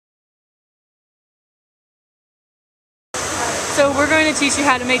So we're going to teach you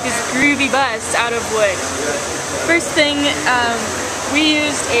how to make this groovy bus out of wood. First thing, we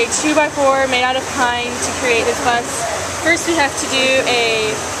used a 2x4 made out of pine to create this bus. First we have to do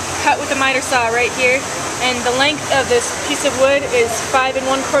a cut with a miter saw right here, and the length of this piece of wood is 5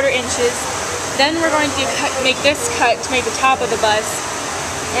 1/4 inches. Then we're going to make this cut to make the top of the bus,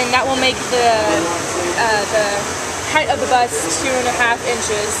 and that will make the height of the bus 2.5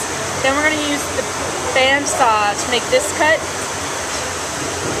 inches. Then we're going to use the band saw to make this cut,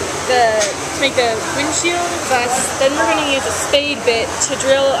 to make the windshield of the bus. Then we're going to use a spade bit to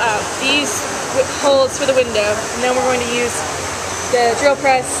drill out these holes for the window, and then we're going to use the drill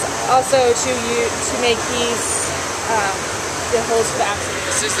press also to make these the holes for the axle.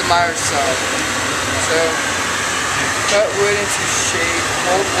 This is the miter saw. So cut wood into shape,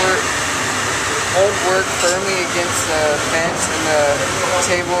 hold work firmly against the fence and the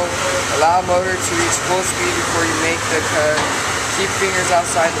table. Allow motor to reach full speed before you make the cut. Keep fingers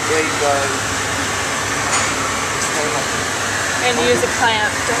outside the blade guard. And use a clamp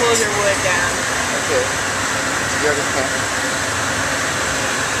to hold your wood down. Okay. You have a clamp.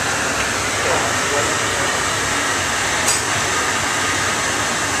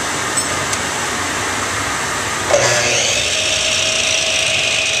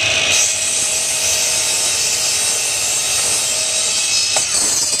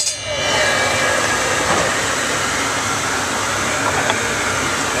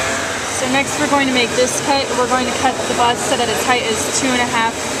 So next we're going to make this cut. We're going to cut the bus so that its height is 2.5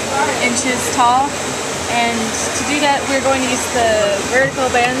 inches tall. And to do that we're going to use the vertical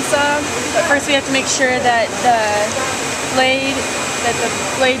bandsaw. But first we have to make sure that the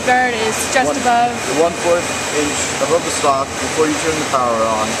blade guard is just above 1/4 inch above the stock before you turn the power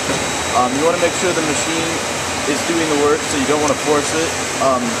on. You want to make sure the machine is doing the work, so you don't want to force it.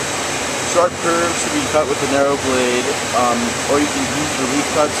 Sharp curves should be cut with a narrow blade, or you can use relief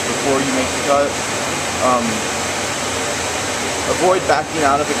cuts before you make the cut. Avoid backing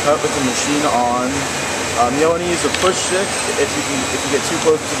out of the cut with the machine on. You want to use a push stick if you get too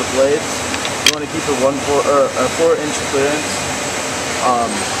close to the blades. You want to keep a 4-inch clearance.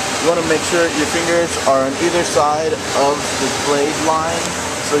 You want to make sure your fingers are on either side of the blade line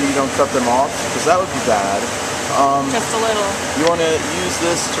so you don't cut them off, because that would be bad. just a little. You want to use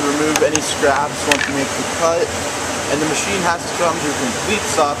this to remove any scraps once you make the cut, and the machine has to come to a complete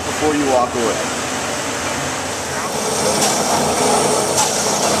stop before you walk away.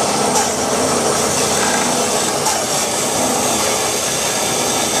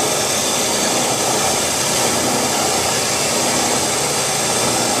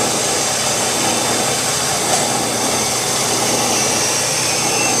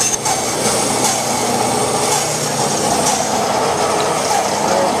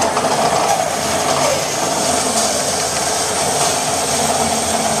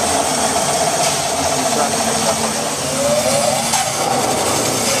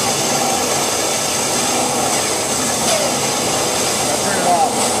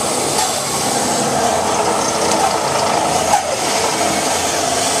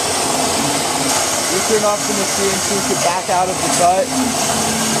 Turn off the machine so you can back out of the cut.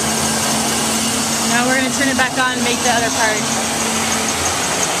 Now we're going to turn it back on and make the other part.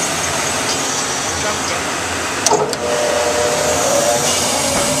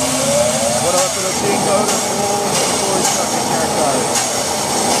 What up for the machine go to full before you start making your cut?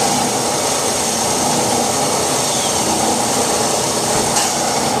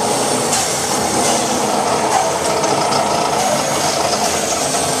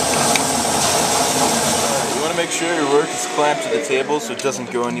 Make sure your work is clamped to the table so it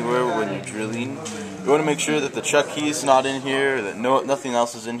doesn't go anywhere when you're drilling. You want to make sure that the chuck key is not in here, that nothing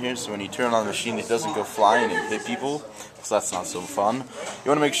else is in here, so when you turn on the machine it doesn't go flying and hit people, because that's not so fun. You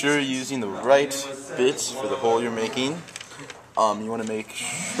want to make sure you're using the right bits for the hole you're making. You want to make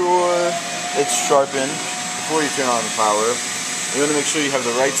sure it's sharpened before you turn on the power. You want to make sure you have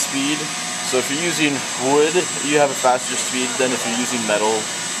the right speed. So if you're using wood, you have a faster speed than if you're using metal.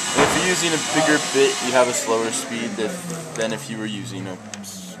 And if you're using a bigger bit, you have a slower speed than if you were using a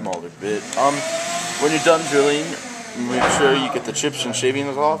smaller bit. When you're done drilling, make sure you get the chips and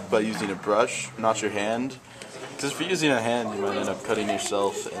shavings off by using a brush, not your hand. Because if you're using a hand, you might end up cutting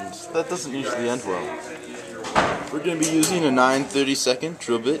yourself, and that doesn't usually end well. We're going to be using a 9/32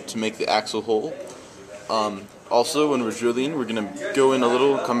 drill bit to make the axle hole. Also, when we're drilling, we're going to go in a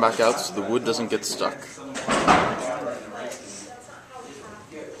little, come back out so the wood doesn't get stuck.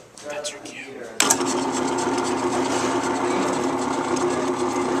 That's your cue.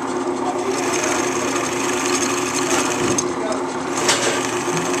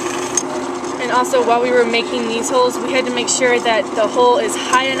 And also, while we were making these holes, we had to make sure that the hole is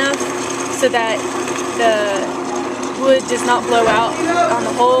high enough so that the wood does not blow out on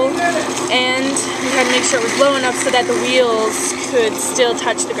the hole, and we had to make sure it was low enough so that the wheels could still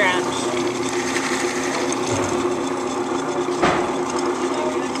touch the ground.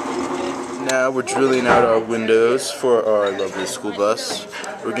 Now we're drilling out our windows for our lovely school bus.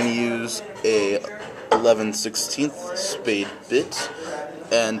 We're going to use a 11/16 spade bit,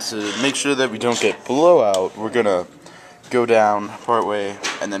 and to make sure that we don't get blowout, we're going to go down part way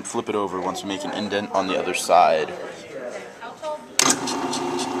and then flip it over once we make an indent on the other side.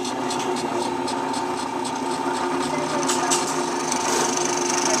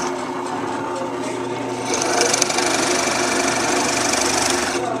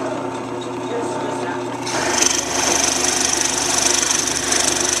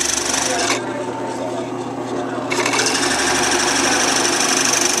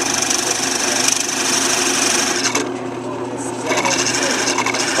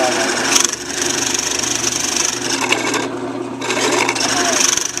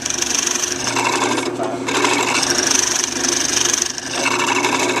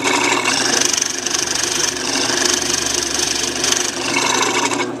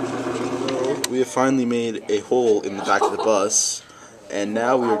 We have finally made a hole in the back of the bus, and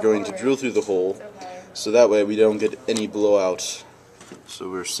now we are going to drill through the hole so that way we don't get any blowout. So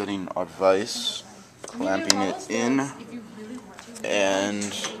we're setting our vise, clamping it in,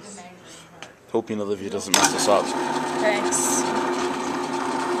 and hoping Olivia doesn't mess us up. Thanks.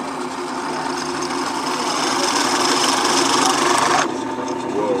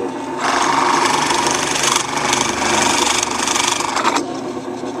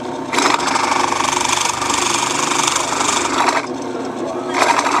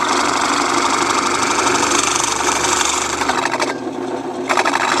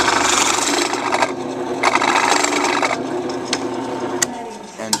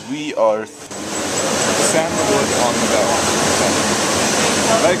 We are sand the wood on the belt.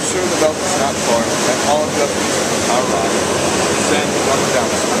 Make sure the belt is not torn, and all adjustments are from our rod. Sand the one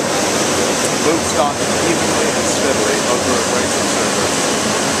downside. Move stock evenly and steadily over abrasive surface.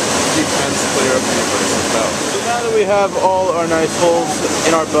 Keep fence clear of the abrasive belt. So now that we have all our nice holes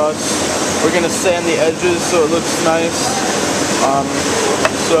in our bus, we're going to sand the edges so it looks nice.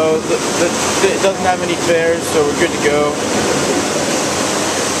 So it doesn't have any tears, so we're good to go.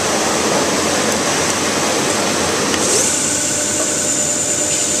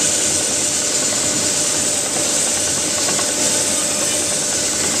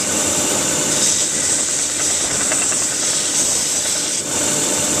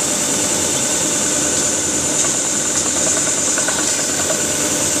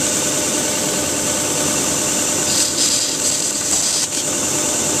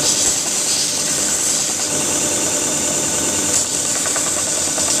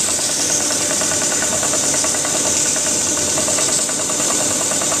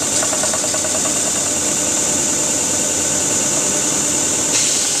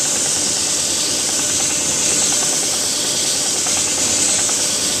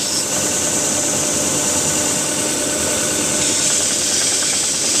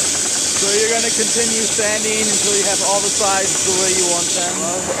 So you're going to continue sanding until you have all the sides the way you want them?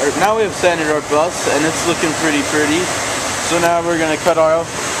 Now we have sanded our bus and it's looking pretty. So now we're going to cut our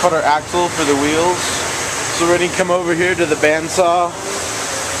axle for the wheels. So we're going to come over here to the bandsaw.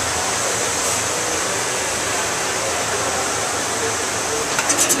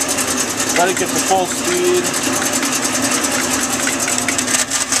 Let it get to full speed.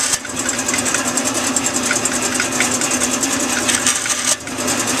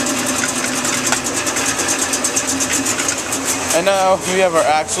 And now we have our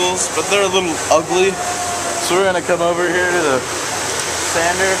axles, but they're a little ugly. So we're gonna come over here to the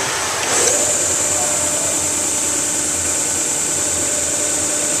sander.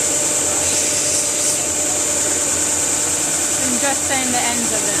 And just sand the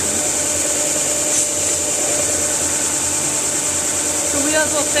ends of them. The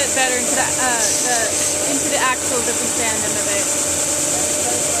wheels will fit better into the axles if we sand them a bit.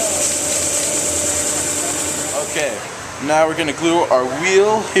 Okay. Now we're going to glue our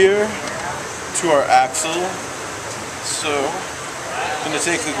wheel here to our axle. So I'm going to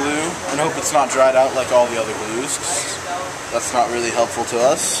take the glue and hope it's not dried out like all the other glues. That's not really helpful to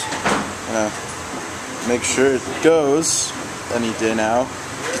us. I'm going to make sure it goes any day now.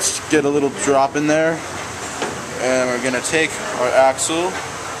 Just get a little drop in there. And we're going to take our axle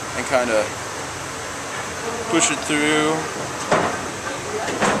and kind of push it through.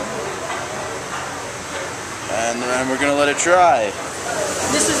 And then we're going to let it dry.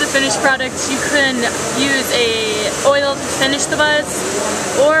 This is the finished product, you can use a oil to finish the buzz,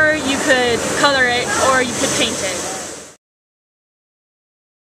 or you could color it, or you could paint it.